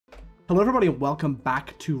Hello everybody and welcome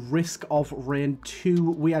back to Risk of Rain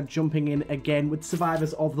 2. We are jumping in again with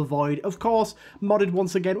Survivors of the Void. Of course, modded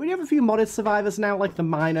once again. We have a few modded survivors now, like the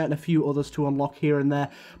Miner and a few others to unlock here and there.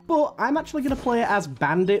 But I'm actually going to play as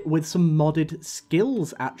Bandit with some modded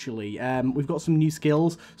skills, actually. We've got some new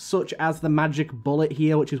skills, such as the Magic Bullet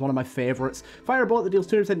here, which is one of my favourites. Fire a bullet that deals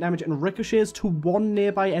 200% damage and ricochets to one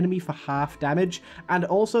nearby enemy for half damage. And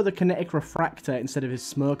also the Kinetic Refractor instead of his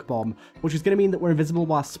Smoke Bomb, which is going to mean that we're invisible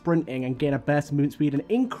while sprinting and gain a burst of movement speed and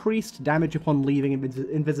increased damage upon leaving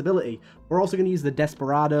invisibility. We're also going to use the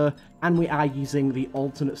Desperado, and we are using the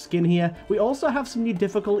alternate skin here. We also have some new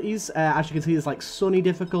difficulties. As you can see, there's like Sunny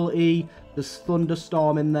difficulty, there's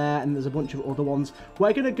Thunderstorm in there, and there's a bunch of other ones.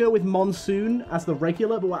 We're going to go with Monsoon as the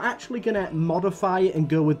regular, but we're actually going to modify it and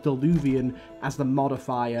go with Diluvian as the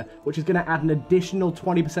modifier, which is going to add an additional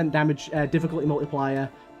 20% damage difficulty multiplier,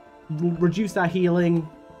 reduce our healing,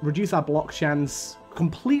 reduce our block chance,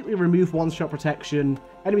 completely remove one-shot protection,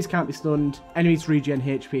 enemies can't be stunned, enemies regen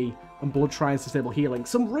HP, and blood shrines disable healing.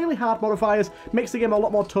 Some really hard modifiers, makes the game a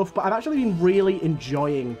lot more tough, but I've actually been really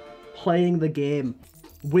enjoying playing the game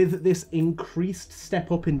with this increased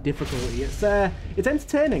step up in difficulty. It's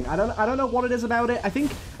entertaining. I don't know what it is about it. I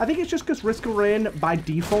think it's just because Risk of Rain by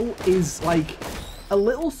default is like a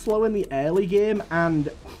little slow in the early game and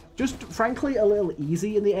just, frankly, a little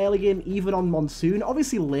easy in the early game, even on Monsoon.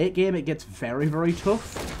 Obviously, late game, it gets very, very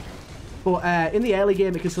tough. But in the early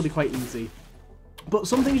game, it can still be quite easy. But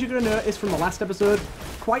some things you're going to notice from the last episode,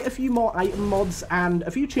 quite a few more item mods and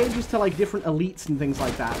a few changes to, like, different elites and things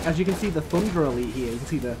like that. As you can see, the Thunder Elite here. You can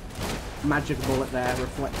see the Magic Bullet there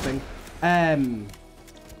reflecting.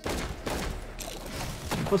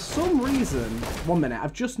 For some reason, one minute,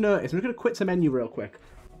 I've just noticed, I'm going to quit the menu real quick.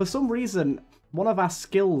 For some reason, one of our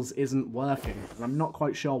skills isn't working, and I'm not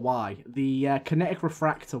quite sure why. The Kinetic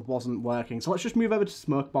Refractor wasn't working, so let's just move over to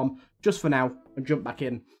Smoke Bomb, just for now, and jump back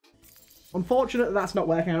in. Unfortunately, that's not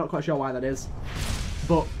working, I'm not quite sure why that is,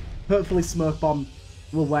 but hopefully Smoke Bomb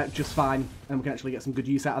will work just fine, and we can actually get some good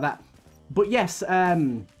use out of that. But yes,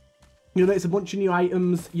 you'll notice a bunch of new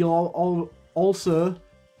items. You'll also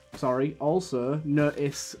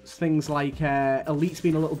notice things like elites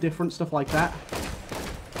being a little different, stuff like that.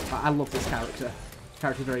 I love this character. This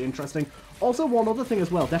character's very interesting. Also, one other thing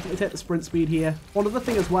as well, definitely take the sprint speed here. One other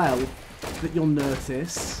thing as well that you'll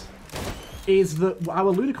notice is that our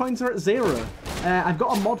Lunar Coins are at 0. I've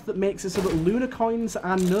got a mod that makes it so that Lunar Coins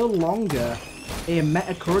are no longer a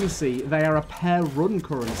meta currency, they are a per run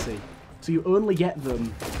currency. So you only get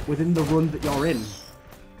them within the run that you're in.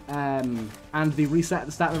 And they reset at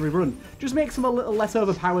the start of every run. Just makes them a little less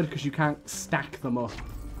overpowered because you can't stack them up.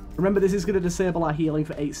 Remember, this is going to disable our healing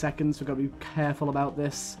for 8 seconds, so we've got to be careful about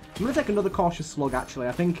this. I'm going to take another Cautious Slug, actually.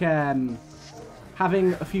 I think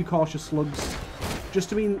having a few Cautious Slugs, just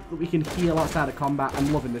to mean that we can heal outside of combat.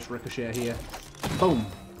 I'm loving this Ricochet here. Boom.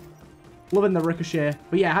 Loving the Ricochet.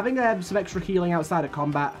 But yeah, having some extra healing outside of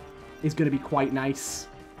combat is going to be quite nice.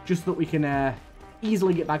 Just so that we can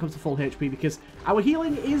easily get back up to full HP, because our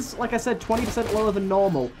healing is, like I said, 20% lower than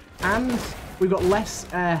normal. And we've got less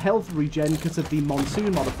health regen because of the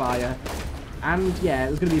Monsoon modifier. And yeah,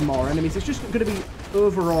 there's going to be more enemies. It's just going to be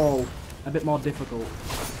overall a bit more difficult.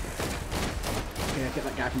 Okay, get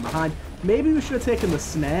that guy from behind. Maybe we should have taken the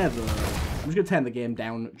snare though. I'm just going to turn the game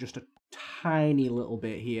down just a tiny little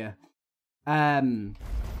bit here. Maybe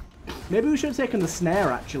we should have taken the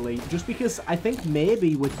snare actually, just because I think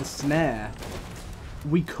maybe with the snare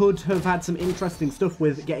we could have had some interesting stuff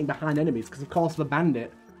with getting behind enemies, because of course the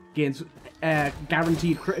Bandit gains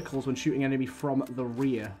guaranteed criticals when shooting an enemy from the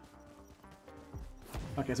rear.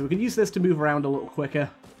 Okay, so we can use this to move around a little quicker.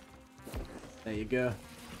 There you go.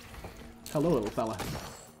 Hello, little fella.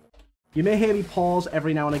 You may hear me pause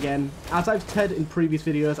every now and again. As I've said in previous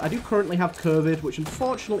videos, I do currently have COVID, which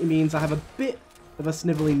unfortunately means I have a bit of a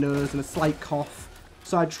snivelly nose and a slight cough.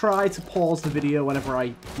 So I try to pause the video whenever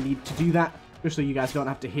I need to do that, just so you guys don't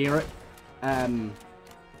have to hear it.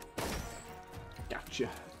 Gotcha.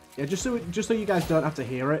 Yeah, just so you guys don't have to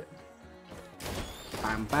hear it.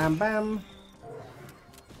 Bam, bam, bam.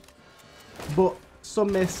 But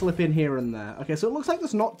some may slip in here and there. Okay, so it looks like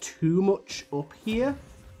there's not too much up here.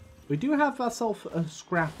 We do have ourselves a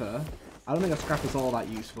Scrapper. I don't think a Scrapper's all that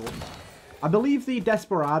useful. I believe the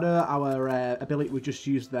Desperado, our ability we just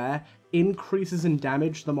used there, increases in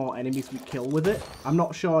damage the more enemies we kill with it. I'm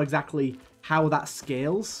not sure exactly how that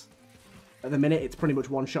scales. At the minute, it's pretty much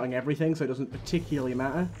one-shotting everything, so it doesn't particularly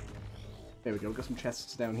matter. There we go, we've got some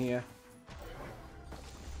chests down here.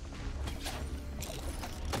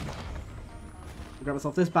 We'll grab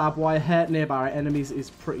ourselves this barbed wire. Hurt nearby enemies is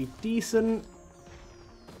pretty decent.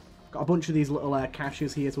 Got a bunch of these little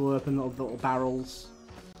caches here to open, little barrels.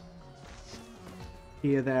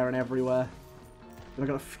 Here, there, and everywhere. Then I've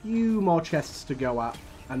got a few more chests to go at,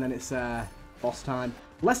 and then it's boss time.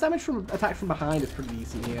 Less damage from attacks from behind is pretty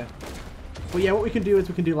decent here. But yeah, what we can do is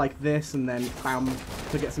we can do like this, and then bam,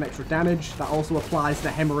 to get some extra damage. That also applies to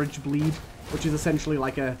hemorrhage bleed, which is essentially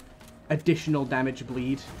like a additional damage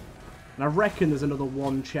bleed. And I reckon there's another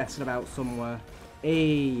one chest about somewhere.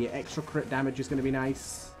 Hey, extra crit damage is going to be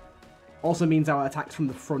nice. Also means our attacks from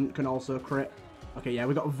the front can also crit. Okay, yeah,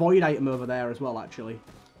 we've got a void item over there as well, actually.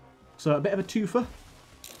 So a bit of a twofer.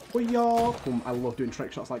 Boom, I love doing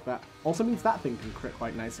trick shots like that. Also means that thing can crit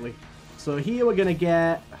quite nicely. So here we're going to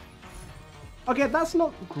get... Okay, that's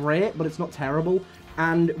not great, but it's not terrible.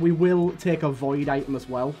 And we will take a void item as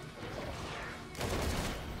well.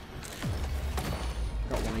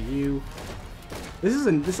 Got one of you. This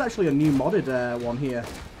is actually a new modded one here.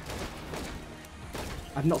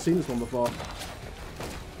 I've not seen this one before.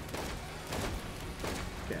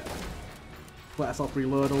 Okay. Let us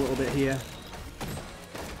reload a little bit here.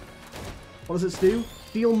 What does it do?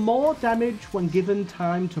 Deal more damage when given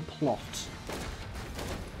time to plot.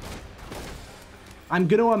 I'm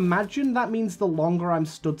going to imagine that means the longer I'm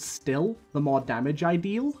stood still, the more damage I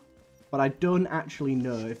deal. But I don't actually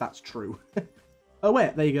know if that's true. Oh,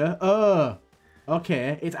 wait, there you go. Oh,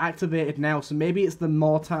 okay, it's activated now. So maybe it's the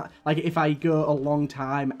more time... Like, if I go a long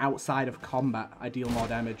time outside of combat, I deal more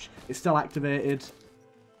damage. It's still activated,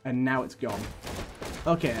 and now it's gone.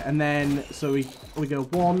 Okay, and then, so we go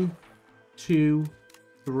 1, 2,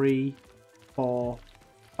 3, 4,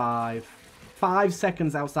 5. 5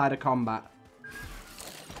 seconds outside of combat.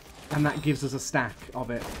 And that gives us a stack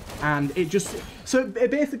of it. And it just... So, it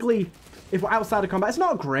basically, if we're outside of combat, it's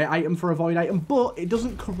not a great item for a void item, but it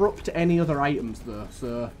doesn't corrupt any other items, though.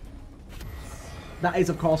 So, that is,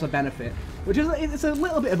 of course, a benefit. Which is, it's a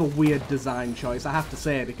little bit of a weird design choice, I have to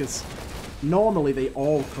say, because normally they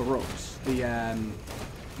all corrupt the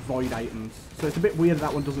void items. So, it's a bit weird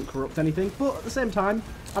that one doesn't corrupt anything. But, at the same time,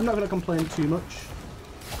 I'm not going to complain too much.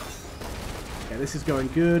 Okay, this is going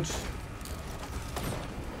good.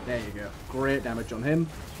 There you go. Great damage on him.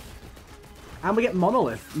 And we get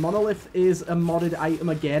Monolith. Monolith is a modded item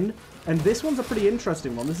again. And this one's a pretty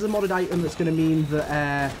interesting one. This is a modded item that's going to mean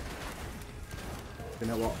that... you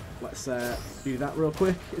know what? Let's do that real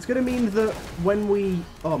quick. It's going to mean that when we...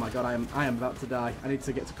 Oh my god, I am about to die. I need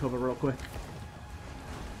to get to cover real quick.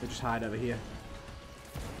 I'll just hide over here.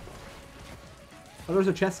 Oh, there's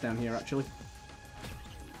a chest down here, actually.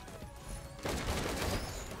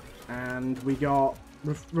 And we got...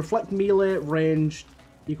 Reflect melee range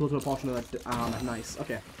equal to a portion of the armor. Nice.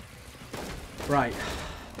 Okay. Right.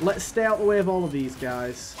 Let's stay out the way of all of these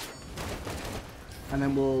guys. And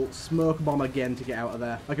then we'll smoke bomb again to get out of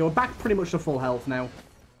there. Okay, we're back pretty much to full health now.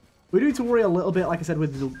 We do need to worry a little bit, like I said,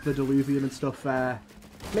 with the Deluvium and stuff.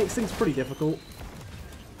 Makes things pretty difficult.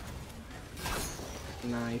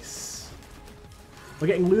 Nice. We're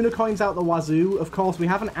getting Lunar coins out the wazoo. Of course, we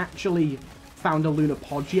haven't actually found a Lunar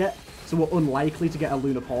pod yet. So we're unlikely to get a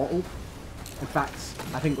Lunar Portal. In fact,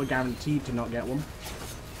 I think we're guaranteed to not get one.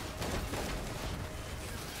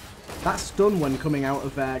 That stun when coming out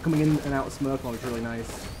of coming in and out of smoke bomb is really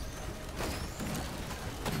nice.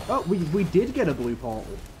 Oh, we did get a blue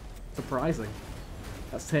portal. Surprising.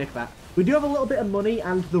 Let's take that. We do have a little bit of money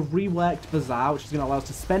and the reworked bazaar, which is going to allow us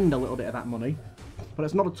to spend a little bit of that money. But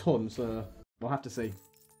it's not a ton, so we'll have to see.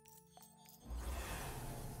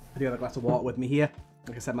 I do have a glass of water with me here.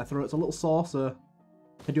 Like I said, my throat's a little sore, so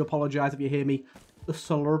I do apologise if you hear me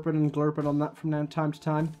slurping and glurping on that from time to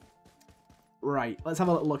time. Right, let's have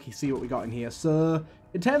a little look and see what we got in here. So,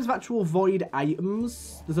 in terms of actual void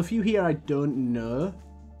items, there's a few here I don't know.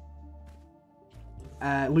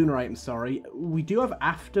 Lunar items, sorry. We do have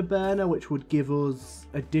Afterburner, which would give us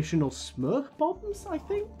additional smoke bombs, I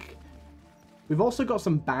think. We've also got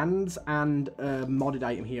some bands and a modded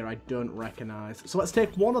item here I don't recognise. So let's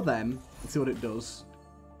take one of them and see what it does.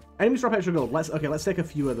 Enemies drop extra gold. Let's take a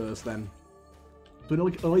few of those then. So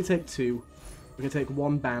we can only take 2. We can take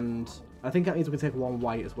 1 band. I think that means we can take 1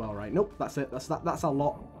 white as well, right? Nope, that's it. That's a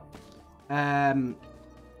lot.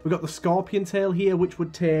 We've got the Scorpion Tail here, which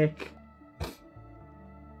would take...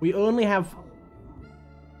 We only have...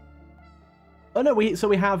 Oh no, so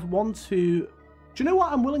we have 1, 2... Do you know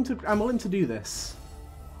what? I'm willing to do this.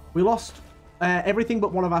 We lost everything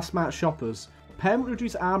but one of our smart shoppers. Permanently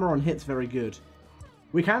reduce armor on hits, very good.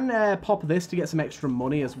 We can pop this to get some extra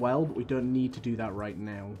money as well, but we don't need to do that right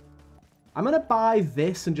now. I'm going to buy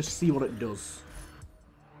this and just see what it does.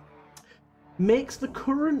 Makes the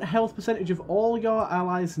current health percentage of all your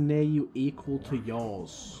allies near you equal to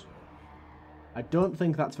yours. I don't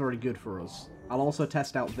think that's very good for us. I'll also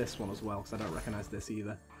test out this one as well, because I don't recognize this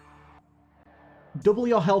either. Double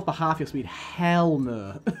your health for half your speed? Hell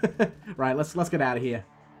no. Right, let's get out of here.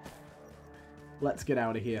 Let's get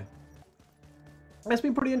out of here. It's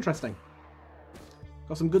been pretty interesting.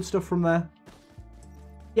 Got some good stuff from there.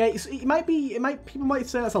 Yeah, people might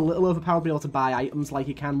say that's a little overpowered to be able to buy items like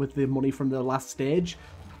you can with the money from the last stage.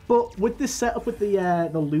 But with this setup, with the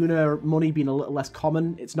lunar money being a little less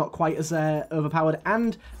common, it's not quite as overpowered.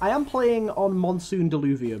 And I am playing on Monsoon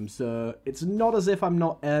Diluvium, so it's not as if I'm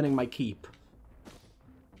not earning my keep.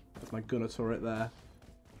 That's my gunner turret there.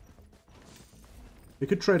 We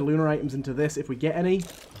could trade lunar items into this if we get any.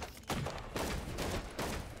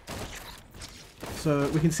 So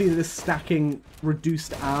we can see this stacking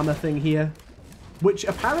reduced armor thing here, which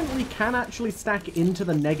apparently can actually stack into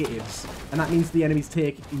the negatives, and that means the enemies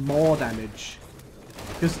take more damage.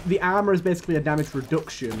 Because the armor is basically a damage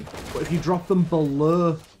reduction, but if you drop them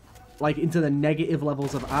below, like into the negative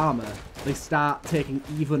levels of armor, they start taking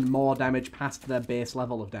even more damage past their base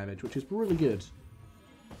level of damage, which is really good.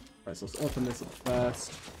 Right, so let's open this up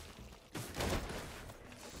first.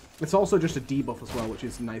 It's also just a debuff as well, which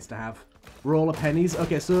is nice to have. Roller pennies.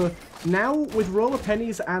 Okay, so now with roller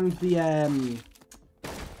pennies and the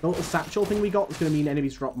little satchel thing we got, it's going to mean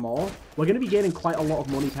enemies drop more. We're going to be gaining quite a lot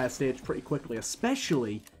of money per stage pretty quickly,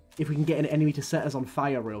 especially if we can get an enemy to set us on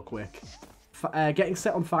fire real quick. Getting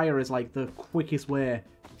set on fire is like the quickest way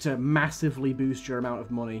to massively boost your amount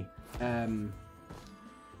of money.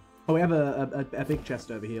 Oh, we have a big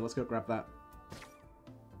chest over here. Let's go grab that.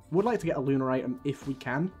 Would like to get a lunar item if we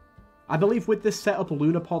can. I believe with this setup,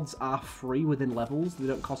 lunar pods are free within levels. They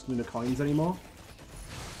don't cost lunar coins anymore.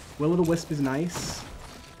 Will-o'-the-wisp is nice.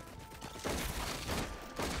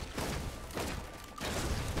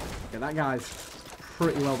 Okay, that guy's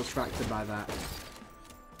pretty well distracted by that.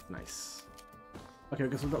 Nice. Okay,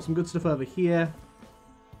 so we've got some good stuff over here.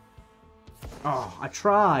 Oh, I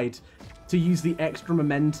tried to use the extra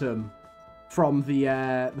momentum from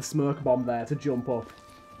the smoke bomb there to jump up.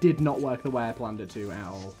 Did not work the way I planned it to at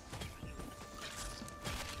all.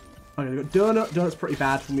 Okay, we've got Donut. Donut's pretty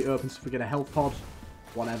bad when we open, so if we get a health pod,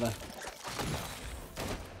 whatever.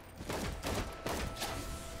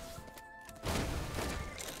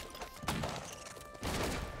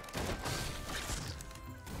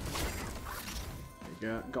 There we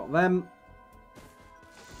go. Got them.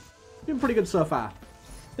 Doing pretty good so far.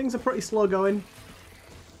 Things are pretty slow going,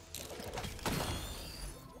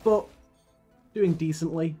 but doing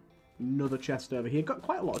decently. Another chest over here. Got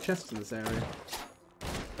quite a lot of chests in this area.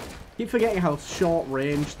 Keep forgetting how short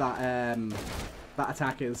range that that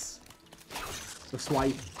attack is. The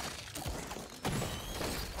swipe.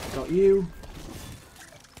 Got you.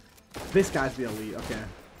 This guy's the elite. Okay.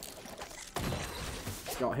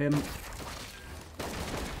 Got him.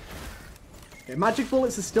 Okay, magic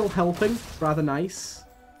bullets are still helping. Rather nice.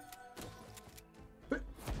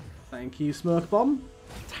 Thank you, smoke bomb.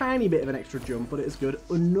 Tiny bit of an extra jump, but it is good.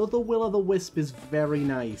 Another will-o'-the-wisp is very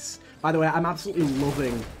nice. By the way, I'm absolutely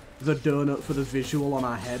loving the donut for the visual on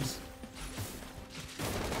our heads.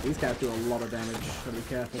 These guys do a lot of damage, so be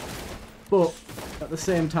careful. But at the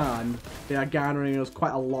same time, they are garnering us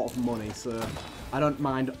quite a lot of money, so I don't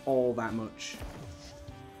mind all that much.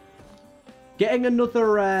 Getting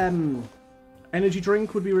another energy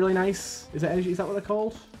drink would be really nice. Is that energy? Is that what they're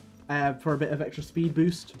called? For a bit of extra speed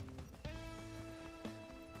boost.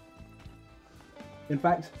 In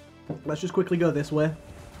fact, let's just quickly go this way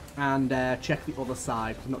and check the other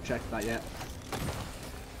side. I've not checked that yet.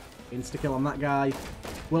 Insta-kill on that guy.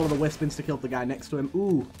 Will-o'-the-wisp insta-killed the guy next to him.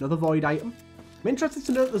 Ooh, another void item. I'm interested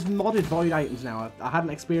to know that there's modded void items now. I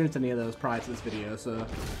hadn't experienced any of those prior to this video, so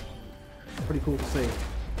pretty cool to see.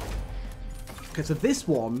 Okay, so this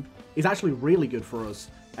one is actually really good for us.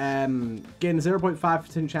 Gain a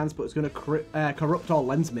 0.5% chance, but it's going to corrupt all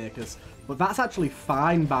lens makers. But that's actually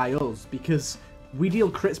fine by us, because we deal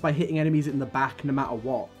crits by hitting enemies in the back no matter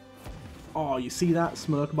what. Oh, you see that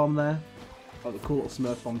smoke bomb there? Oh, the cool little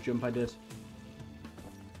smoke bomb jump I did.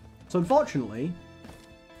 So unfortunately,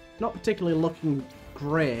 not particularly looking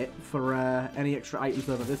great for any extra items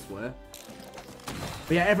over this way.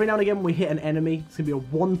 But yeah, every now and again when we hit an enemy, it's going to be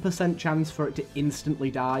a 1% chance for it to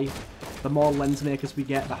instantly die. The more lens makers we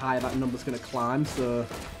get, the higher that number's going to climb. So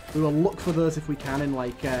we will look for those if we can in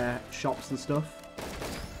like shops and stuff.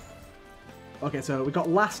 Okay, so we got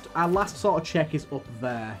our last sort of check is up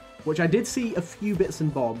there, which I did see a few bits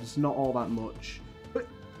and bobs, not all that much.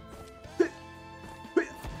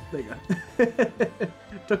 There you go.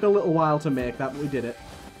 Took a little while to make that, but we did it.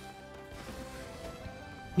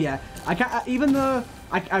 Yeah, I can't, even though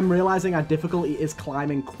I'm realizing our difficulty is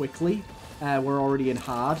climbing quickly, we're already in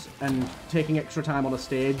hard, and taking extra time on a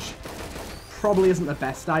stage probably isn't the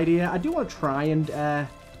best idea. I do want to try and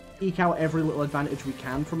eke out every little advantage we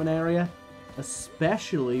can from an area,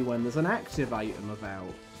 especially when there's an active item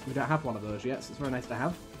about. We don't have one of those yet, so it's very nice to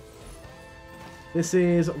have. This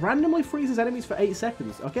is randomly freezes enemies for 8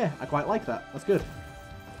 seconds. Okay, I quite like that. That's good.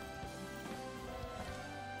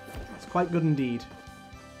 That's quite good indeed.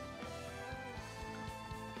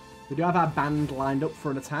 We do have our band lined up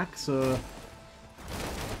for an attack, so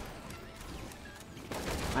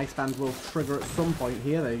Ice Band will trigger at some point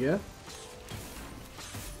here. There you go.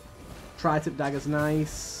 Tri-tip dagger's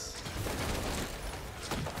nice.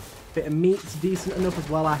 Bit of meat's decent enough as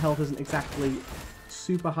well. Our health isn't exactly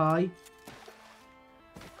super high.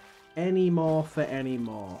 Any more for any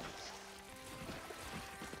more.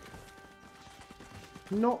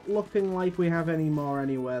 Not looking like we have any more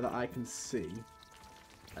anywhere that I can see.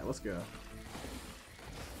 Alright, let's go.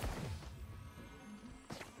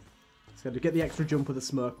 Let's go to get the extra jump with the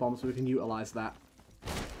smoke bomb so we can utilize that.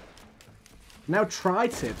 Now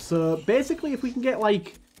tri-tip. So basically if we can get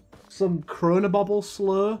like some chronobobble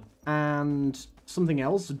slow and something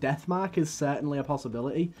else, Deathmark is certainly a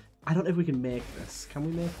possibility. I don't know if we can make this. Can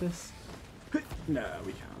we make this? No,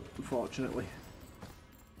 we can't, unfortunately.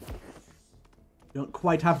 We don't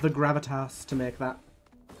quite have the gravitas to make that.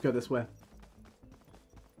 Go this way.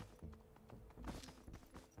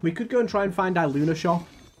 We could go and try and find our Lunar Shop,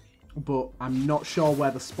 but I'm not sure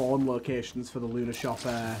where the spawn locations for the Lunar Shop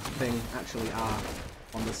thing actually are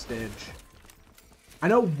on the stage. I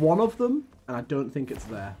know one of them, and I don't think it's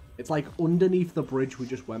there. It's like underneath the bridge we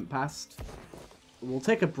just went past. We'll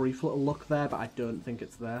take a brief little look there, but I don't think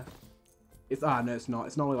it's there. It's no, it's not.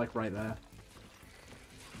 It's normally like right there.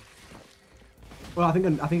 Well, I think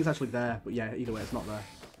it's actually there, but yeah, either way, it's not there.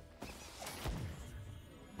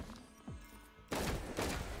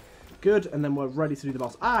 Good, and then we're ready to do the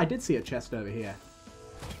boss. Ah, I did see a chest over here.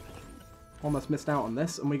 Almost missed out on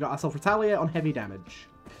this, and we got ourselves Retaliate on heavy damage.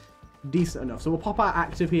 Decent enough. So we'll pop our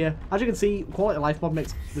active here. As you can see, quality of life mod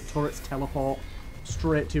makes the turrets teleport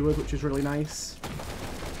straight to us, which is really nice.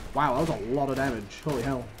 Wow, that was a lot of damage. Holy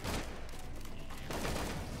hell.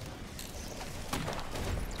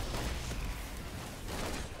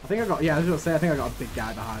 I think I got, yeah, I was going to say, I think I got a big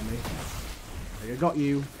guy behind me. I got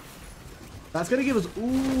you. That's going to give us...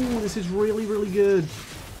 Ooh, this is really, really good.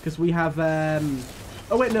 Because we have...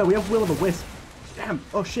 Oh, wait, no. We have Will of a Wisp. Damn.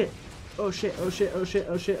 Oh, shit. Oh, shit. Oh, shit. Oh, shit.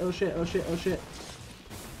 Oh, shit. Oh, shit. Oh, shit. Oh, shit.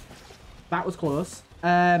 That was close.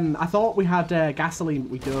 I thought we had Gasoline.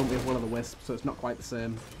 We don't. We have Will of a Wisp, so it's not quite the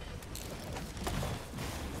same.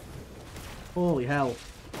 Holy hell.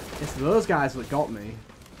 It's those guys that got me.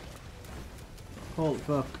 Holy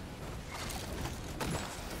fuck.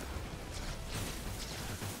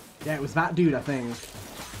 Yeah, it was that dude, I think.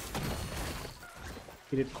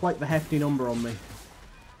 He did quite the hefty number on me.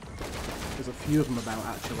 There's a few of them about,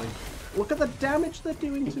 actually. Look at the damage they're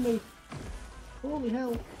doing to me. Holy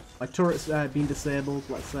hell. My turret's been disabled.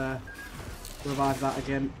 Let's revive that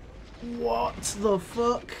again. What the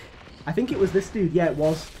fuck? I think it was this dude. Yeah, it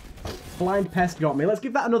was. Blind Pest got me. Let's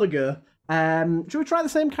give that another go. Should we try the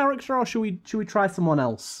same character or should we try someone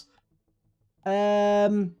else?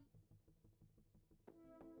 Let's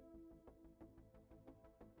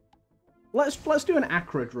do an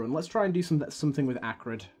Acrid run. Let's try and do something with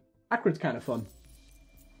Acrid. Acrid's kind of fun.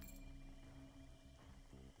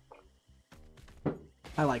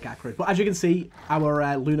 I like Acrid, but as you can see,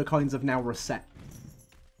 our Lunar coins have now reset.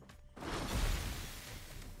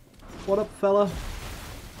 What up, fella?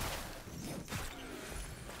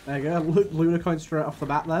 There you go, Lunar coin straight off the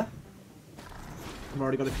bat there. I've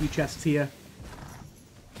already got a few chests here.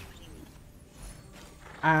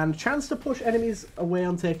 And chance to push enemies away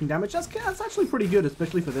on taking damage. That's actually pretty good,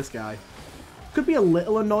 especially for this guy. Could be a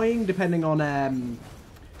little annoying depending on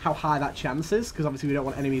how high that chance is, because obviously we don't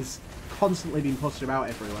want enemies constantly being pushed about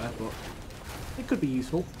everywhere, but it could be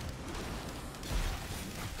useful.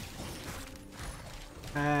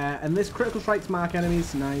 And this critical strikes mark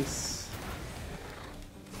enemies. Nice.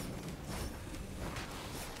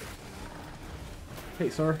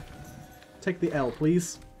 Hey, sir. Take the L,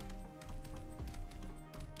 please.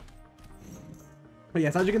 But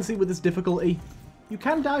yes, as you can see with this difficulty, you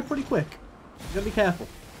can die pretty quick. You gotta be careful.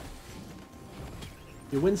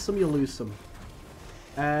 You win some, you lose some.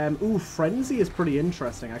 Ooh, Frenzy is pretty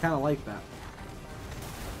interesting. I kind of like that.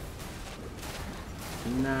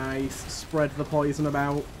 Nice. Spread the poison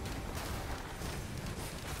about.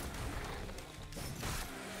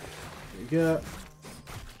 There you go.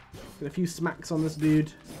 Get a few smacks on this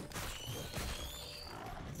dude.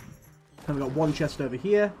 And we've got one chest over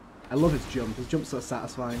here. I love his jump. His jump's so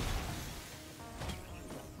satisfying.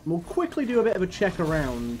 We'll quickly do a bit of a check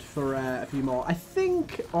around for a few more. I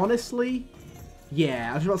think, honestly,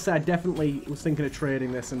 yeah, I was about to say I definitely was thinking of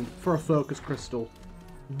trading this, and for a focus crystal,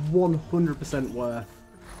 100% worth.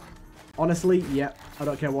 Honestly, yep, I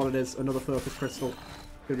don't care what it is, another focus crystal.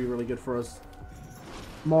 Could be really good for us.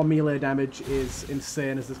 More melee damage is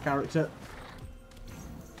insane as this character.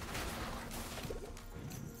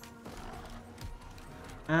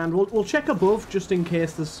 And we'll check above just in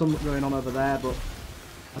case there's something going on over there, but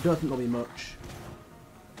I don't think there'll be much.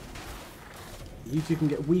 You two can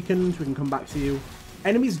get weakened, we can come back to you.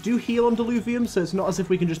 Enemies do heal on Diluvium, so it's not as if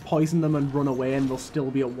we can just poison them and run away and they'll still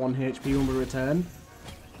be at 1 HP when we return.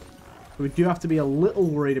 We do have to be a little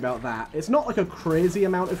worried about that. It's not like a crazy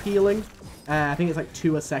amount of healing. I think it's like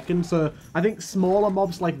 2 a second, so I think smaller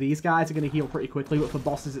mobs like these guys are going to heal pretty quickly, but for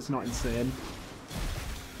bosses it's not insane.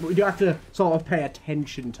 But we do have to sort of pay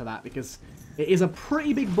attention to that, because it is a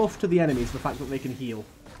pretty big buff to the enemies, the fact that they can heal.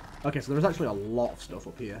 Okay, so there's actually a lot of stuff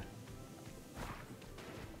up here.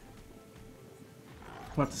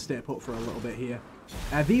 We'll have to stay put for a little bit here.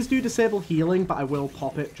 These do disable healing, but I will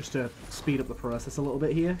pop it just to speed up the process a little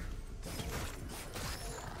bit here.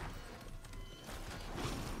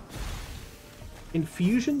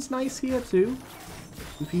 Infusion's nice here too.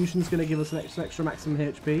 Infusion's going to give us an extra maximum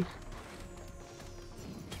HP.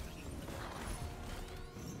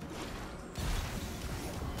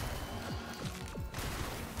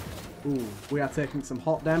 Ooh, we are taking some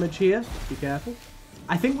hot damage here. Be careful.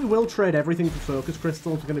 I think we will trade everything for focus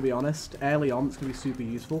crystals, I'm going to be honest. Early on, it's going to be super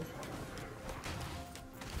useful.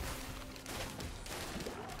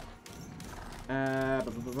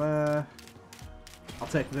 I'll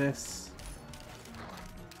take this.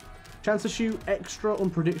 Chance to shoot extra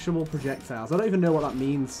unpredictable projectiles. I don't even know what that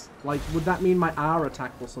means. Like, would that mean my R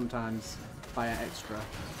attack will sometimes fire extra?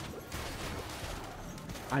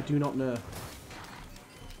 I do not know.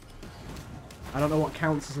 I don't know what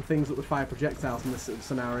counts as the things that would fire projectiles in this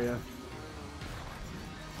scenario.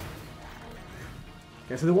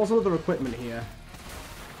 Okay, so there was other equipment here.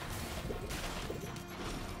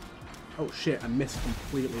 Oh shit, I missed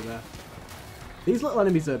completely there. These little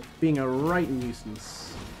enemies are being a right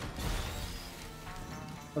nuisance.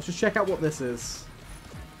 Let's just check out what this is.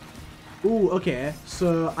 Ooh, okay,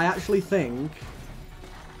 so I actually think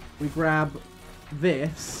we grab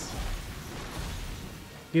this.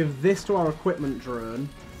 Give this to our equipment drone.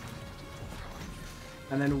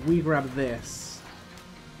 And then we grab this.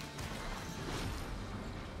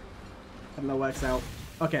 I don't know what works out.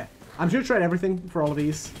 Okay. I'm just going to trade everything for all of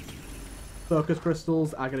these. Focus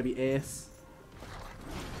crystals are going to be ace.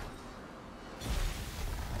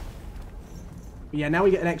 But yeah, now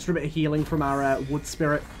we get an extra bit of healing from our wood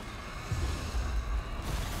spirit.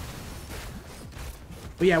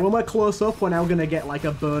 But yeah, when we're close up, we're now going to get like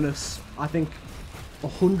a bonus, I think,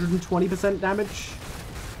 120% damage.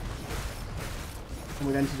 And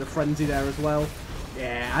we've entered a frenzy there as well.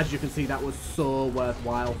 Yeah, as you can see, that was so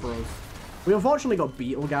worthwhile for us. We unfortunately got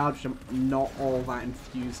Beetle Guard, which I'm not all that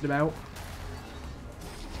enthused about.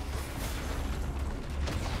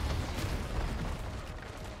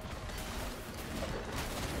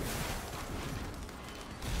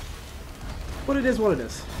 But it is what it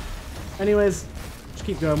is. Anyways, just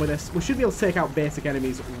keep going with this. We should be able to take out basic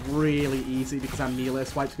enemies really easy because our melee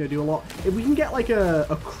swipe's going to do a lot. If we can get like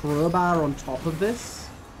a crowbar on top of this.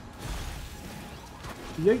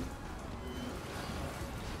 Yeet.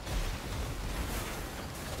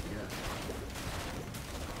 Yeah.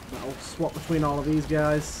 That'll swap between all of these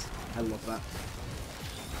guys. I love that.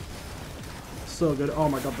 So good. Oh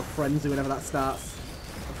my god, the frenzy whenever that starts.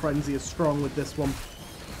 The frenzy is strong with this one.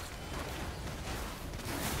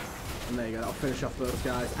 And there you go, that'll finish off those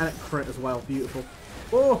guys. And it crit as well, beautiful.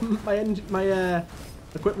 Oh, my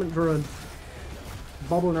equipment drone.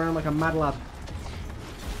 Bobbling around like a mad lad.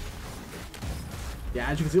 Yeah,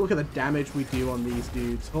 as you can see, look at the damage we do on these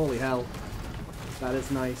dudes. Holy hell. That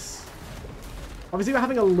is nice. Obviously, we're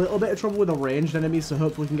having a little bit of trouble with the ranged enemies, so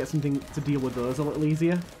hopefully we can get something to deal with those a little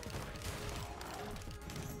easier.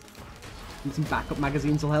 And some backup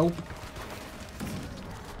magazines will help.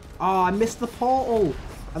 Oh, I missed the portal.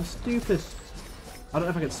 I'm stupid. I don't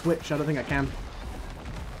know if I can switch. I don't think I can.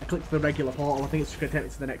 I clicked the regular portal. I think it's just going to take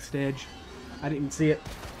me to the next stage. I didn't even see it.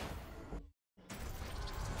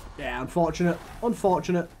 Yeah, unfortunate.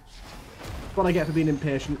 Unfortunate. What I get for being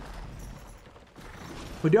impatient.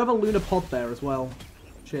 We do have a lunar pod there as well.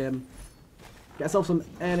 Shame. Get yourself some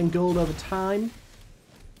earning gold over time.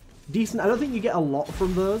 Decent. I don't think you get a lot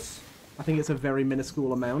from those. I think it's a very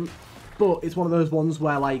minuscule amount. But it's one of those ones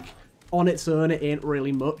where, like, on its own, it ain't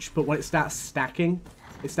really much, but when it starts stacking,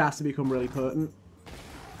 it starts to become really potent.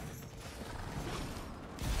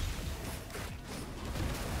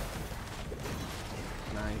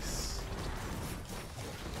 Nice.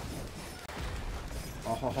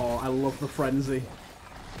 Oh, I love the frenzy.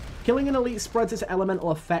 Killing an elite spreads its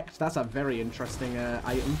elemental effect. That's a very interesting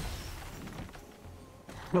item.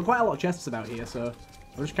 Got quite a lot of chests about here, so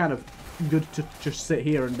I'm just kind of good to just sit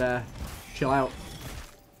here and chill out.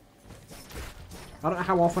 I don't know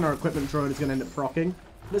how often our equipment drone is going to end up proccing,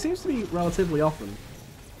 but it seems to be relatively often.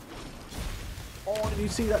 Oh, did you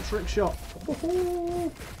see that trick shot?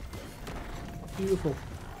 Oh, beautiful.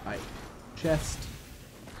 Right, chest.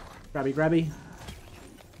 Grabby, grabby.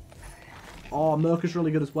 Oh, Merc is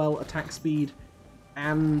really good as well. Attack speed.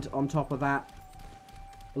 And on top of that,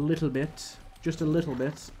 a little bit, just a little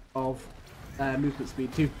bit of movement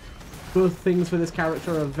speed too. Both things for this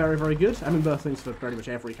character are very, very good. I mean, both things for pretty much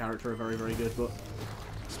every character are very, very good, but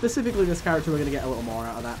specifically this character, we're going to get a little more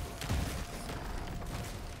out of that.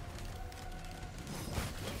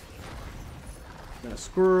 Then a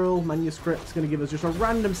scroll, manuscript's going to give us just a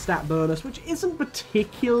random stat bonus, which isn't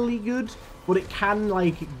particularly good, but it can,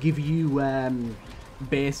 like, give you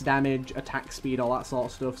base damage, attack speed, all that sort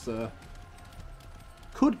of stuff, so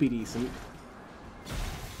could be decent.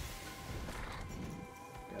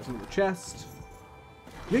 Get us into the chest.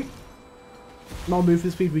 Yeet. The more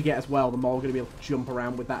movement speed we get as well, the more we're going to be able to jump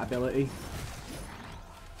around with that ability.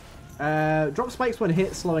 Drop spikes when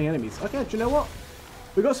hit, slowing enemies. Okay, do you know what?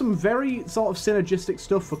 We've got some very sort of synergistic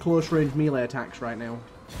stuff for close-range melee attacks right now.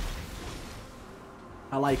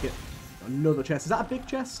 I like it. Another chest. Is that a big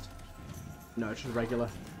chest? No, it's just regular.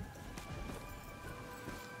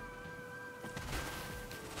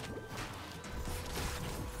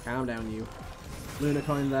 Calm down, you. Lunar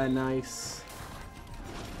coin there, nice.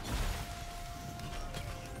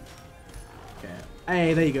 Okay.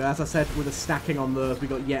 Hey, there you go. As I said, with the stacking on those, we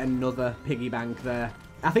got yet another piggy bank there.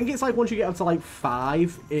 I think it's like once you get up to like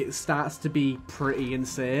 5, it starts to be pretty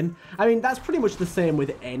insane. I mean, that's pretty much the same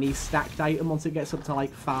with any stacked item. Once it gets up to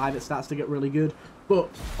like 5, it starts to get really good.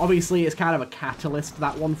 But obviously, it's kind of a catalyst,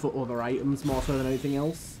 that one, for other items more so than anything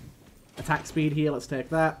else. Attack speed here, let's take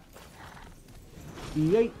that.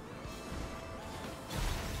 Yeet.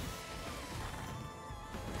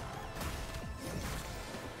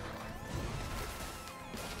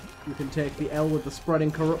 You can take the L with the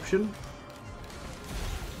spreading corruption.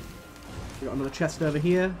 We got another chest over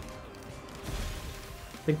here.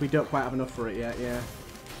 I think we don't quite have enough for it yet, yeah.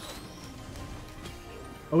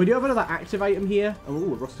 Oh, we do have another active item here. Oh,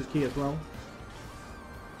 a rusted key as well.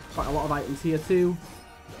 Quite a lot of items here too.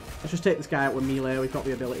 Let's just take this guy out with melee. We've got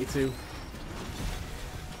the ability to.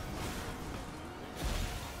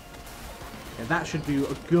 Yeah, that should do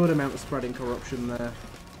a good amount of spreading corruption there.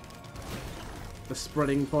 The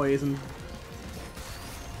spreading poison.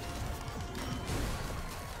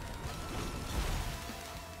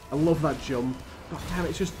 I love that jump. God damn,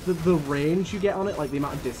 it's just the range you get on it, like the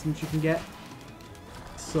amount of distance you can get.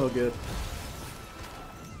 So good.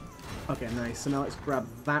 Okay, nice. So now let's grab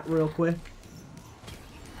that real quick.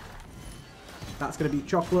 That's going to be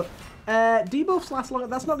chocolate. Debuffs last longer.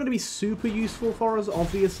 That's not going to be super useful for us,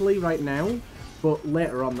 obviously, right now. But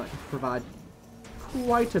later on, that can provide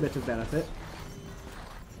quite a bit of benefit.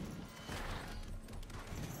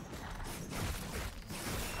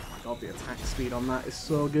 God, the attack speed on that is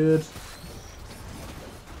so good.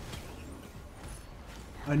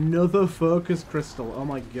 Another focus crystal. Oh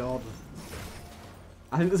my god.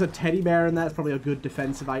 I think there's a teddy bear in there. It's probably a good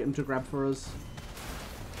defensive item to grab for us.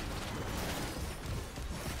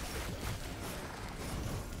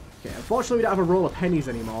 Okay, unfortunately we don't have a roll of pennies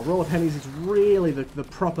anymore. Roll of pennies is really the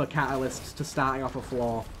proper catalyst to starting off a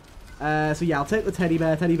floor. So yeah, I'll take the teddy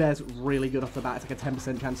bear. Teddy bear's really good off the bat. It's like a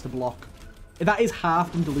 10% chance to block. That is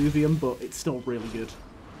half in Diluvium, but it's still really good.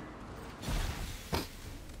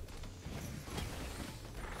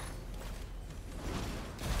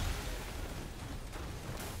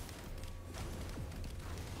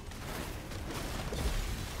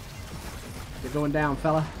 You're going down,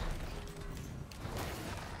 fella.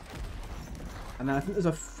 And then I think there's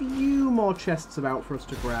a few more chests about for us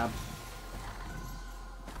to grab.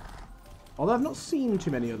 Although I've not seen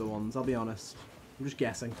too many other ones, I'll be honest. I'm just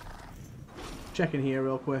guessing. Checking here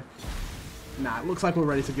real quick. Nah, it looks like we're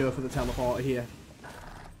ready to go for the teleporter here.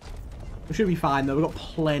 We should be fine though, we've got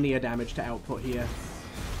plenty of damage to output here.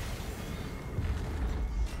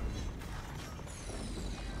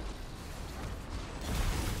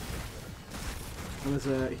 And there's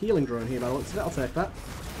a healing drone here by the looks of it, I'll take that.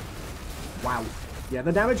 Wow. Yeah,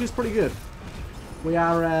 the damage is pretty good. We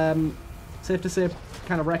are, safe to say,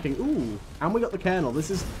 kind of wrecking. Ooh, and we got the kernel. This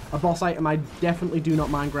is a boss item I definitely do not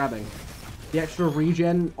mind grabbing. The extra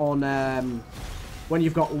regen on when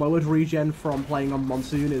you've got lowered regen from playing on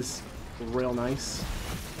Monsoon is real nice.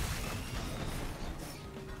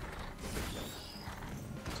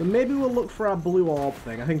 So maybe we'll look for our blue orb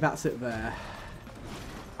thing. I think that's it there.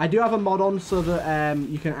 I do have a mod on so that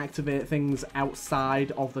you can activate things outside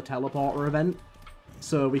of the teleporter event.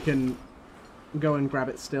 So we can go and grab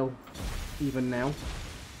it still, even now.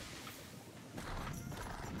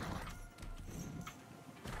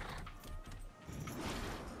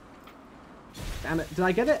 Damn it, did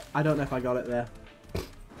I get it? I don't know if I got it there.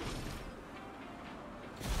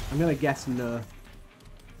 I'm gonna guess no.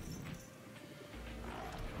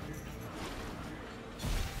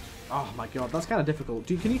 Oh my god, that's kind of difficult.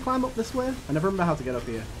 Can you climb up this way? I never remember how to get up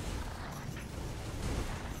here.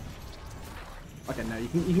 Okay, no, you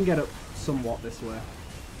can get up somewhat this way.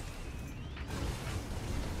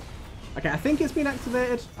 Okay, I think it's been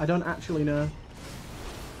activated. I don't actually know.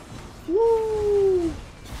 Woo!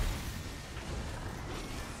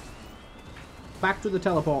 Back to the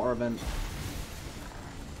teleporter event.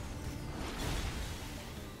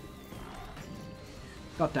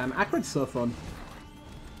 God damn, Acrid's so fun.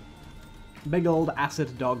 Big old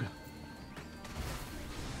acid dog.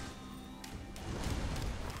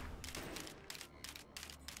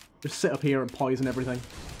 Just sit up here and poison everything.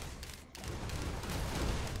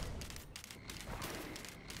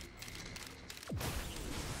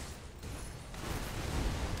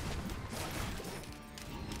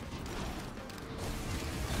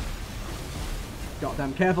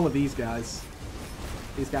 Goddamn, careful of these guys.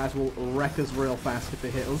 These guys will wreck us real fast if they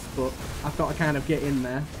hit us, but I've got to kind of get in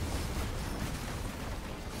there.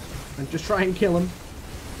 And just try and kill them.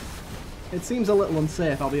 It seems a little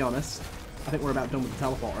unsafe, I'll be honest. I think we're about done with the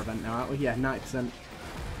teleporter event now, aren't we? Yeah, 90%.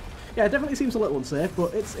 Yeah, it definitely seems a little unsafe,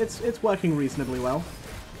 but it's working reasonably well.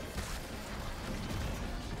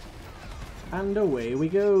 And away we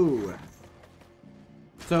go.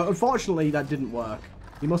 So, unfortunately, that didn't work.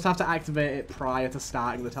 You must have to activate it prior to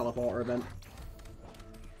starting the teleporter event.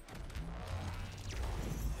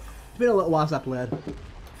 It's been a little while since I played.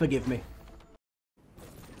 Forgive me.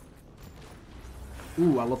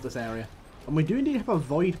 Ooh, I love this area. And we do indeed have a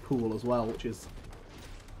void pool as well, which is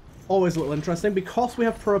always a little interesting. Because we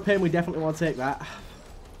have propane, we definitely want to take that.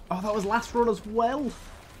 Oh, that was last run as well.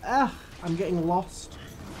 Ah, I'm getting lost.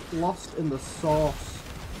 Lost in the sauce.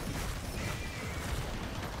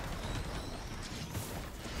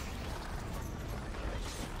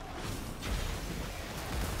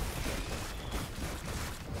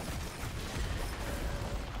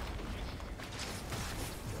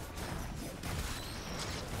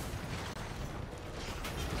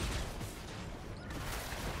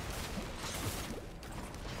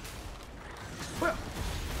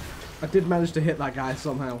 I did manage to hit that guy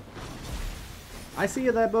somehow. I see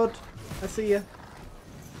you there, bud. I see you.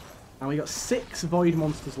 And we got 6 void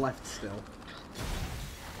monsters left still.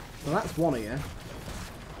 So that's one of you.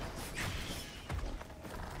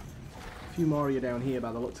 A few more of you down here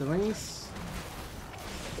by the looks of things.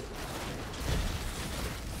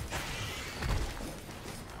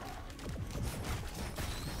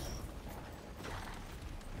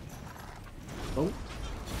 Oh.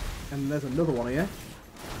 And there's another one of you.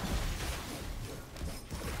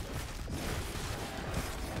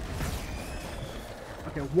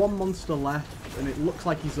 Okay, one monster left, and it looks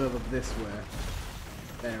like he's over this way.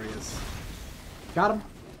 There he is. Got him.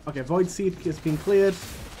 Okay, Void Seed has been cleared.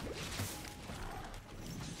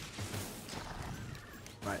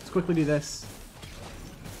 Right, let's quickly do this.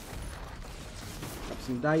 Grab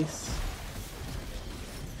some dice.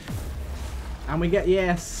 And we get,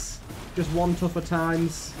 yes, just one tougher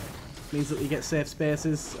times. Means that you get safe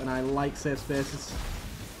spaces, and I like safe spaces.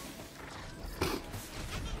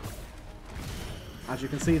 As you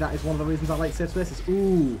can see, that is one of the reasons I like safe spaces.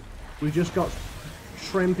 Ooh, we just got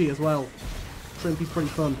Shrimpy as well. Shrimpy's pretty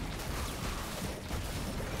fun.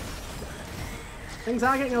 Things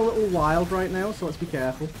are getting a little wild right now, so let's be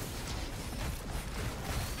careful.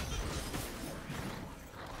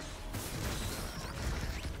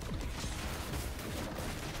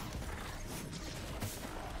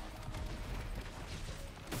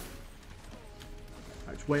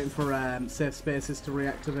 Right, just waiting for safe spaces to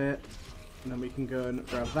reactivate. And then we can go and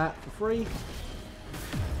grab that for free.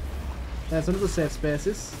 There's another safe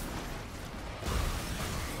spaces.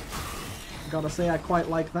 Gotta say, I quite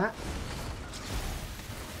like that.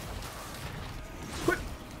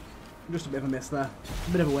 Just a bit of a miss there. A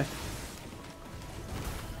bit of a whiff.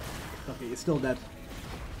 Okay, you're still dead.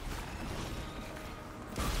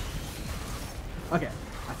 Okay,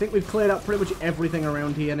 I think we've cleared out pretty much everything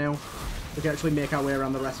around here now. We can actually make our way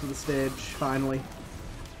around the rest of the stage, finally.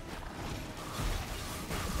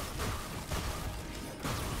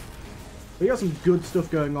 We got some good stuff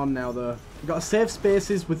going on now, though. We've got safe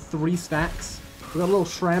spaces with 3 stacks. We've got a little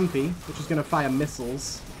Shrimpy, which is going to fire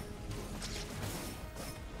missiles.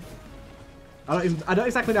 I don't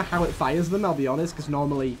exactly know how it fires them, I'll be honest, because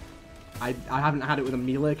normally I haven't had it with a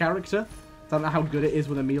melee character. So I don't know how good it is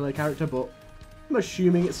with a melee character, but I'm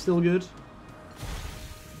assuming it's still good.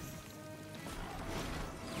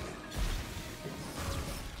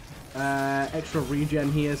 Extra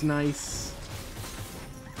regen here is nice.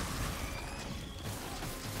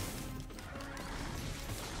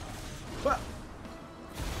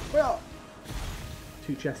 Well,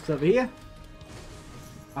 2 chests over here.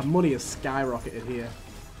 Our money has skyrocketed here.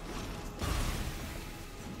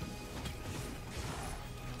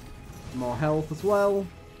 More health as well.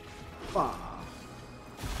 Ah.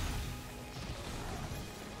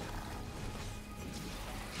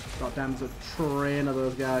 God damn, there's a train of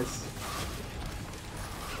those guys.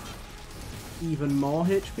 Even more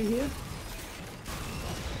HP here.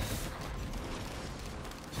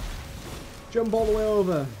 Jump all the way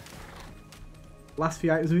over. Last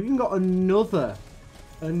few items. We've even got another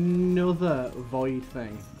void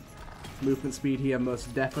thing. Movement speed here,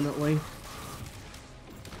 most definitely.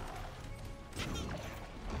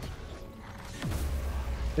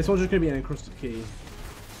 This one's just going to be an encrusted key.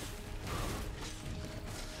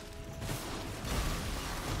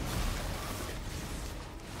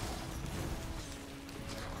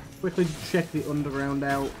 Quickly check the underground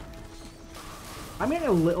out. I'm getting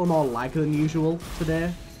a little more lag than usual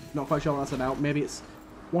today. Not quite sure what that's about. Maybe it's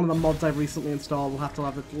one of the mods I've recently installed. We'll have to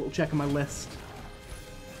have a little check on my list.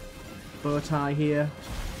 Bow tie here.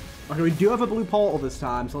 Okay, we do have a blue portal this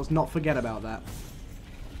time, so let's not forget about that.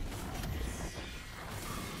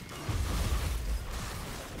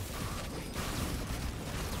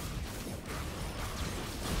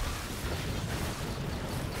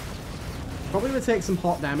 Probably going to take some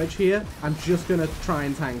hot damage here. I'm just going to try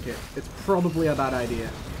and tank it. It's probably a bad idea.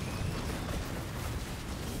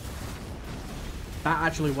 That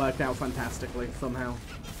actually worked out fantastically somehow.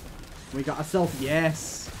 We got ourselves,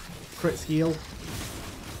 yes, crits heal.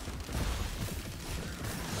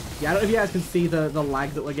 Yeah, I don't know if you guys can see the lag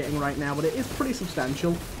that we're getting right now, but it is pretty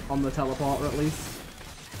substantial on the teleporter at least.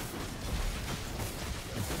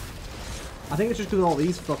 I think it's just because of all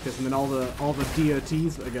these fuckers and then all the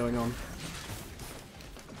DOTs that are going on.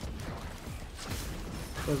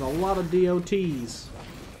 There's a lot of DOTs.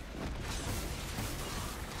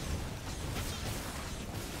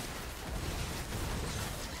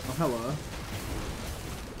 Oh, hello.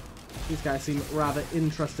 These guys seem rather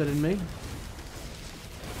interested in me.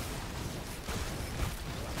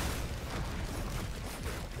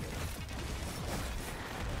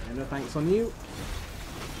 Yeah, no thanks on you.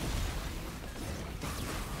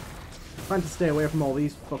 Trying to stay away from all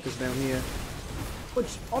these fuckers down here.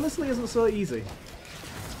 Which honestly isn't so easy.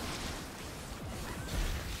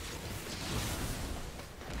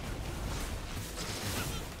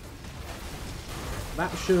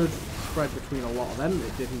 That should spread between a lot of them.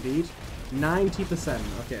 It did indeed. 90%.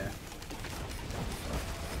 Okay.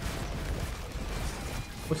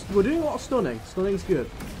 We're doing a lot of stunning. Stunning's good.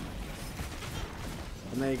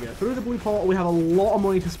 And there you go. Through the blue portal, we have a lot of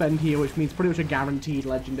money to spend here, which means pretty much a guaranteed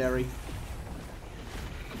legendary.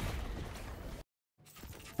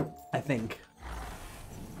 I think.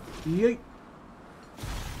 Yeet.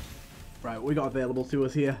 Right, what we got available to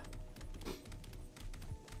us here?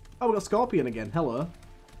 Oh, we got Scorpion again. Hello.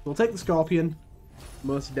 We'll take the Scorpion.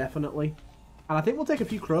 Most definitely. And I think we'll take a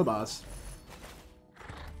few crowbars.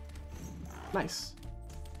 Nice.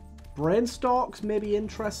 Brainstalks may be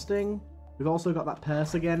interesting. We've also got that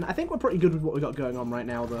purse again. I think we're pretty good with what we got going on right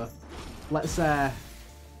now, though. Let's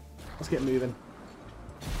get moving.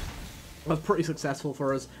 That was pretty successful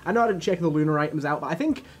for us. I know I didn't check the lunar items out, but I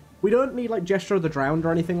think we don't need, like, Gesture of the Drowned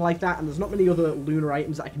or anything like that, and there's not many other lunar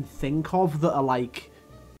items that I can think of that are, like,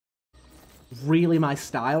 really my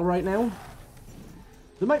style right now.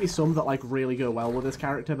 There might be some that, like, really go well with this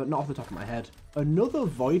character, but not off the top of my head. Another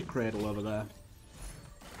Void Cradle over there.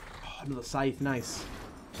 Oh, another Scythe, nice.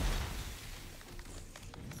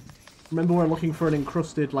 Remember we're looking for an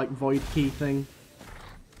encrusted, like, Void Key thing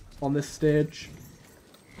on this stage.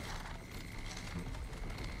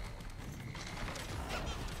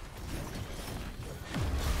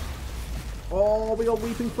 Oh, we got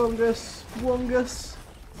Weeping Fungus. Wungus.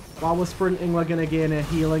 While we're sprinting, we're going to gain a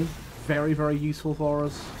healing. Very, very useful for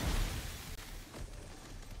us.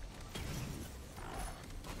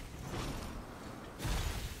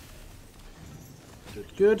 Good,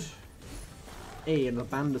 good. A and the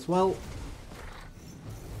band as well.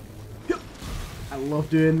 Yep. I love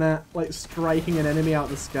doing that. Like, striking an enemy out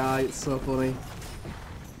of the sky. It's so funny.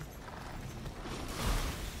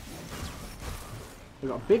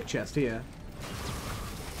 We've got a big chest here.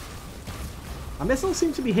 Our missiles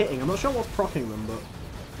seem to be hitting. I'm not sure what's proccing them, but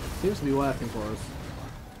Seems to be working for us.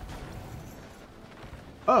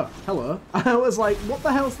 Oh, hello. I was like, what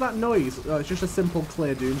the hell's that noise? Oh, it's just a simple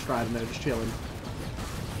clear Doom Strider now, just chilling.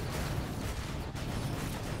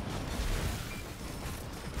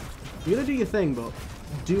 You're gonna do your thing, but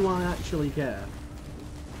do I actually care?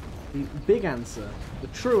 The big answer, the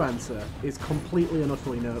true answer, is completely and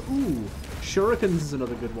utterly no. Ooh, Shurikens is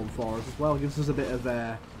another good one for us as well. Gives us a bit of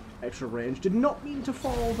extra range. Did not mean to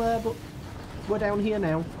fall there, but we're down here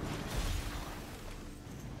now.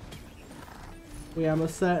 We are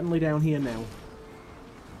most certainly down here now.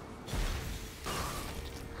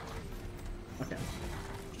 Okay.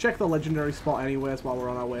 Check the legendary spot anyways while we're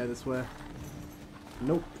on our way this way.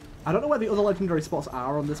 Nope. I don't know where the other legendary spots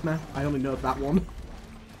are on this map. I only know of that one.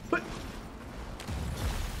 But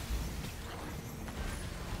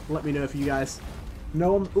let me know if you guys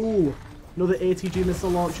know them. Ooh, another ATG missile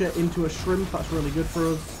launcher into a shrimp. That's really good for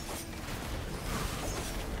us.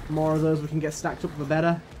 More of those we can get stacked up, the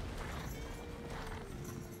better.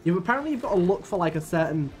 Apparently you've got to look for like a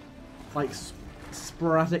certain like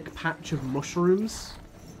sporadic patch of mushrooms.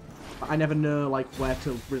 But I never know like where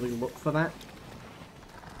to really look for that.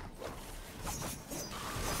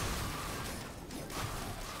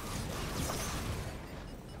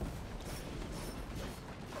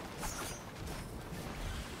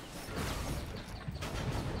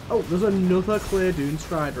 Oh, there's another clear Dune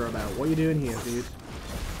Strider about. What are you doing here, dude?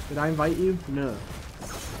 Did I invite you? No.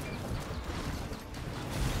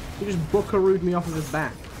 He just buckarooed me off of his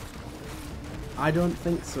back. I don't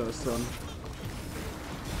think so, son.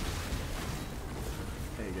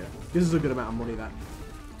 There you go. This is a good amount of money, that.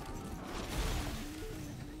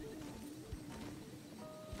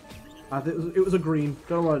 It was a green.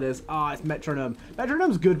 Don't know what it is. Ah, it's Metronome.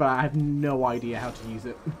 Metronome's good, but I have no idea how to use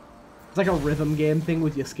it. It's like a rhythm game thing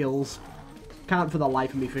with your skills. Can't for the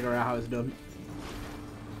life of me figure out how it's done.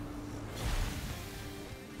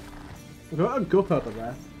 We've got a gup over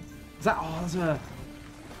there. Is that? Oh,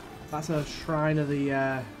 that's a shrine of the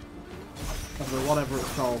whatever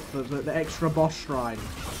it's called, the extra boss shrine.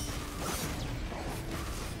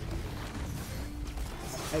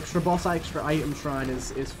 Extra boss, extra item shrine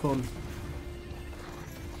is fun.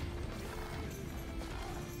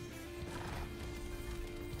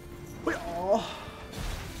 Wait, oh.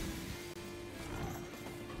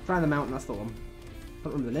 Trying the mountain, that's the one. I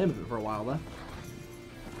don't remember the name of it for a while there.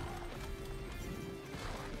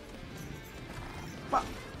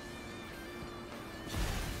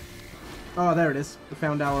 Oh, there it is. We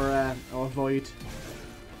found our void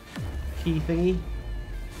key thingy.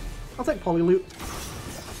 I'll take Polyloot.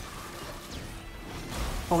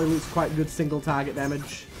 Polyloot's quite good single target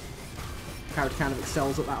damage. Character kind of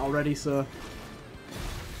excels at that already, so.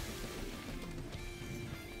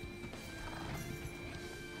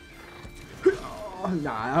 Oh,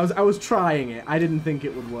 nah, I was trying it. I didn't think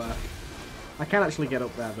it would work. I can actually get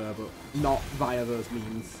up there though, but not via those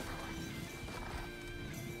means.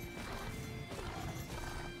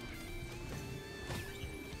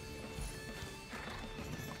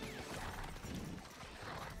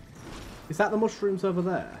 Is that the mushrooms over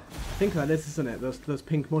there? I think that is, isn't it? Those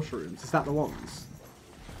pink mushrooms. Is that the ones?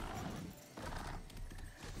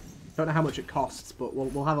 Don't know how much it costs, but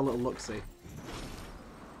we'll have a little look-see.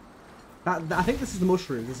 I think this is the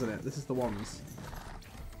mushrooms, isn't it? This is the ones.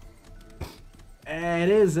 It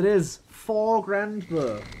is. 4 grand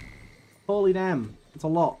though. Holy damn. It's a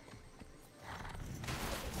lot.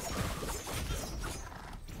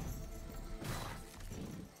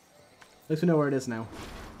 At least we know where it is now.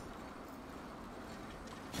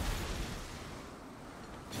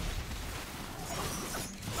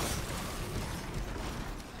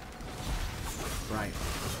 Right.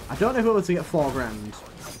 I don't know if we're able to get 4 grand.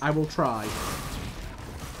 I will try.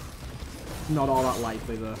 Not all that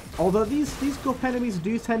likely though. Although these gup enemies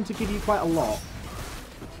do tend to give you quite a lot.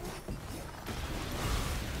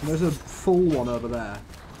 And there's a full one over there.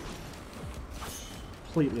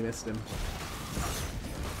 Completely missed him.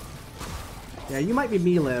 Yeah, you might be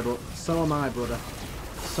melee, but so am I, brother.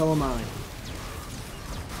 So am I.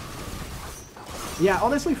 Yeah,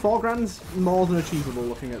 honestly, 4 grand's more than achievable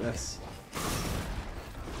looking at this.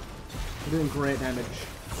 We're doing great damage.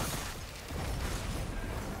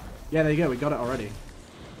 Yeah, there you go, we got it already.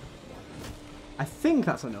 I think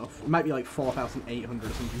that's enough. It might be like 4,800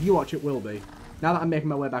 or something. You watch, it will be. Now that I'm making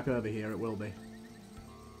my way back over here, it will be.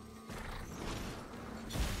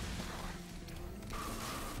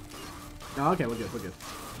 Oh, okay, we're good, we're good.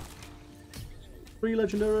 3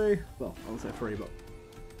 legendary. Well, I won't say 3, but...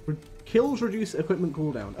 Kills reduce equipment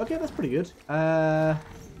cooldown. Okay, that's pretty good. Does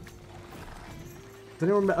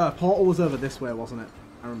anyone remember? Portal was over this way, wasn't it?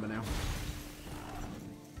 I remember now.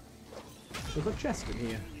 There's a chest in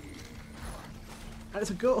here. And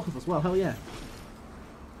it's a goat hoof as well, hell yeah.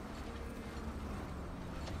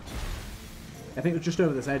 I think it was just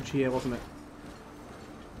over this edge here, wasn't it?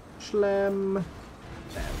 Schlem.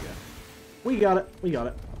 There we go. We got it, we got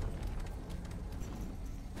it.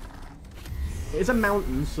 It's a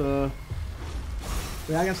mountain, so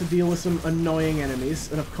we are going to have to deal with some annoying enemies.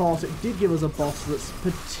 And of course, it did give us a boss that's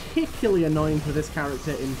particularly annoying for this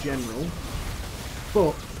character in general.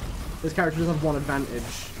 But this character does have one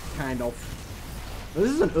advantage, kind of. This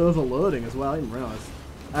is an overloading as well, I didn't realise.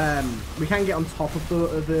 We can get on top of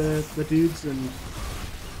the dudes and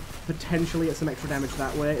potentially get some extra damage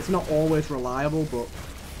that way. It's not always reliable, but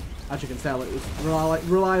as you can tell, it was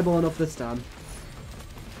reliable enough this time.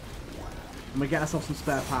 And we get ourselves some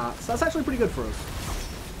spare parts. That's actually pretty good for us.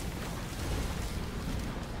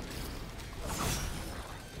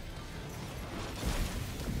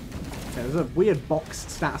 Okay, there's a weird box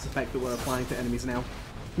status effect that we're applying to enemies now.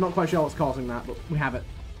 I'm not quite sure what's causing that, but we have it.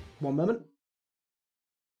 One moment.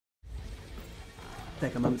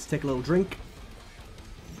 Take a moment to take a little drink.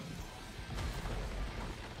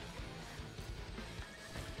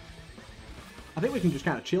 I think we can just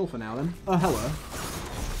kind of chill for now then. Oh, hello.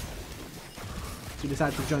 So you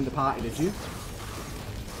decided to join the party, did you?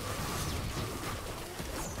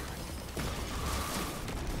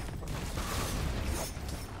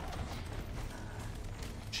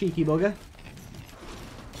 Cheeky bugger.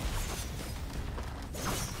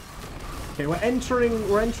 Okay, we're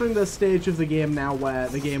entering the stage of the game now where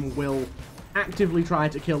the game will actively try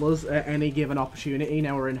to kill us at any given opportunity.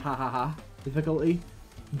 Now we're in ha difficulty.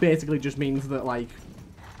 Basically just means that, like,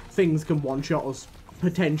 things can one-shot us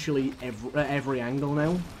potentially at every angle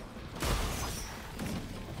now.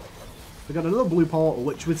 We've got another blue portal,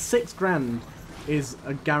 which with 6 grand is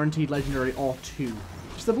a guaranteed legendary or 2.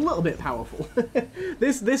 Just a little bit powerful.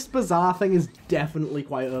 This bizarre thing is definitely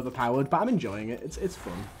quite overpowered, but I'm enjoying it. It's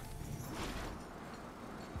fun.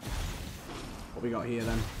 What we got here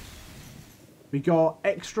then? We got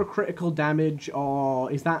extra critical damage, or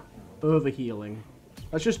is that overhealing?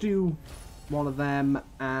 Let's just do one of them,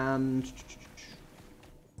 and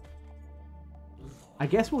I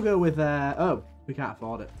guess we'll go with, oh, we can't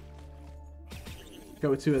afford it. Go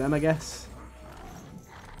with 2 of them, I guess.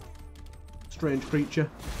 Strange creature.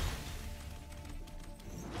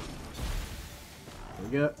 There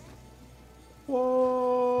we go.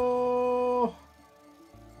 Whoa!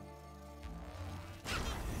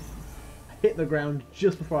 I hit the ground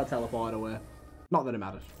just before I teleported away. Not that it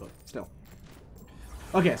matters, but still.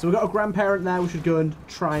 Okay, so we've got a grandparent now. We should go and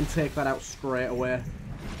try and take that out straight away.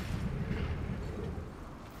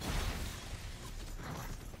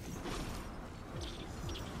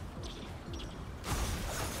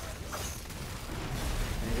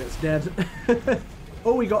 It's dead.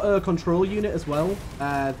 Oh, we got a control unit as well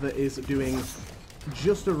that is doing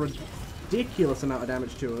just a ridiculous amount of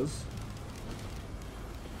damage to us.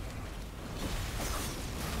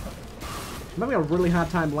 I'm having a really hard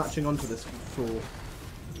time latching onto this fool.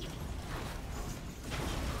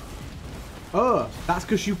 Oh, that's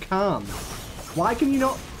because you can't. Why can you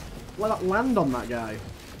not land on that guy?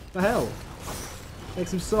 What the hell?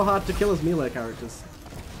 Makes him so hard to kill as melee characters.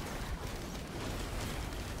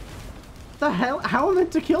 The hell? How am I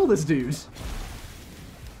meant to kill this dude?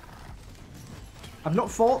 I've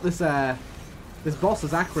not fought this this boss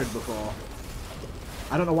as Acrid before.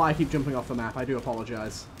 I don't know why I keep jumping off the map. I do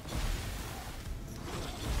apologise.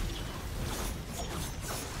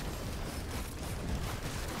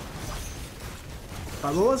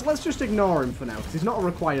 Right, well, let's just ignore him for now, because he's not a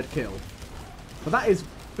required kill. But that is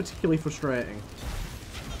particularly frustrating.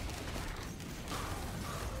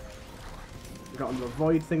 We've got a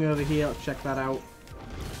void thing over here. Let's check that out.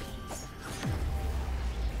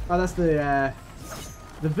 Oh, that's the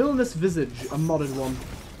Villainous Visage, a modded one.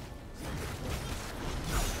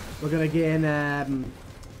 We're going to gain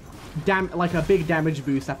like a big damage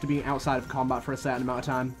boost after being outside of combat for a certain amount of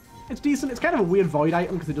time. It's decent. It's kind of a weird void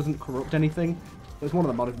item because it doesn't corrupt anything. It's one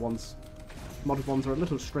of the modded ones. Modded ones are a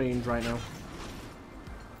little strange right now.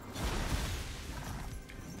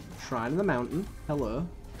 Shrine in the mountain. Hello.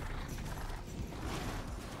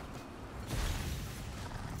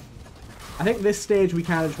 I think this stage we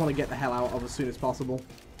kind of just want to get the hell out of as soon as possible.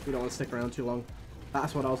 We don't want to stick around too long.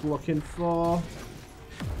 That's what I was looking for.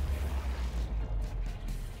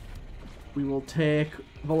 We will take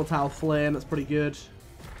Volatile Flame. That's pretty good.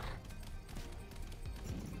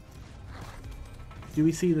 Do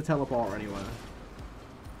we see the teleporter anywhere?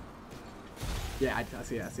 Yeah, I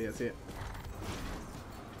see it, I see it, I see it.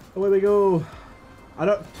 Away we go. I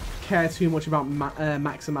don't care too much about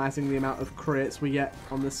maximizing the amount of crates we get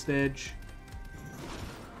on this stage.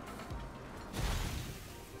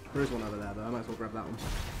 There is one over there, though. I might as well grab that one.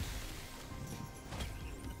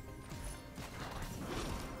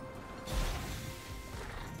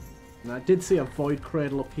 And I did see a void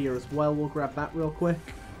cradle up here as well. We'll grab that real quick.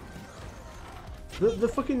 The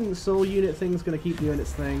fucking soul unit thing's going to keep doing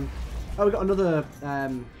its thing. Oh, we got another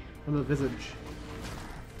visage.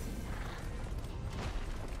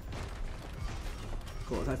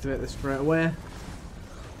 Cool, let's activate this straight away.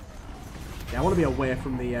 Yeah, I want to be away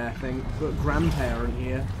from the thing. We've got grandparent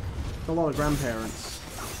here. A lot of grandparents.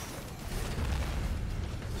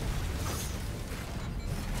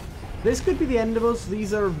 This could be the end of us.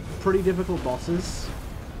 These are pretty difficult bosses.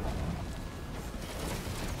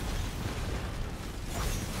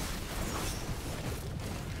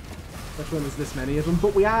 Especially when there's this many of them.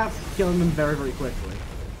 But we are killing them very, very quickly.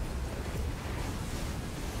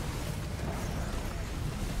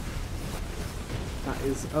 That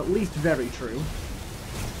is at least very true.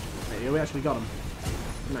 There you go, we actually got him.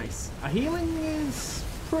 Nice. Our healing is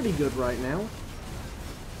pretty good right now.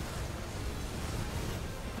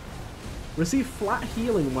 Receive flat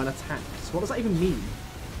healing when attacked. What does that even mean?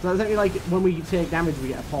 Does that mean like when we take damage we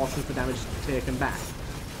get a portion of the damage taken back?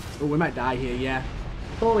 Oh, we might die here, yeah.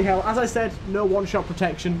 Holy hell, as I said, no one-shot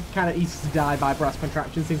protection. Kind of easy to die by brass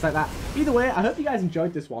contraptions, things like that. Either way, I hope you guys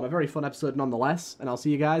enjoyed this one. A very fun episode nonetheless. And I'll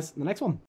see you guys in the next one.